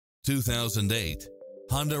2008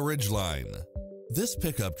 Honda Ridgeline. This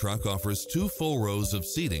pickup truck offers 2 full rows of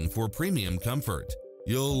seating for premium comfort.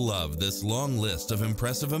 You'll love this long list of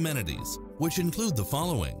impressive amenities, which include the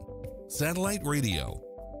following: satellite radio,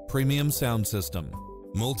 premium sound system,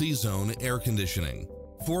 multi-zone air conditioning,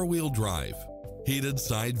 4-wheel drive, heated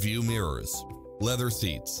side view mirrors, leather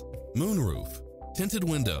seats, moonroof, tinted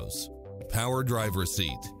windows, power driver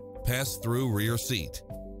seat, pass-through rear seat,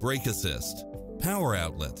 brake assist, power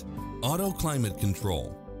outlet, auto climate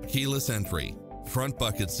control, keyless entry, front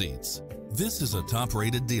bucket seats. This is a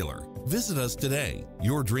top-rated dealer. Visit us today.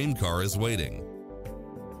 Your dream car is waiting.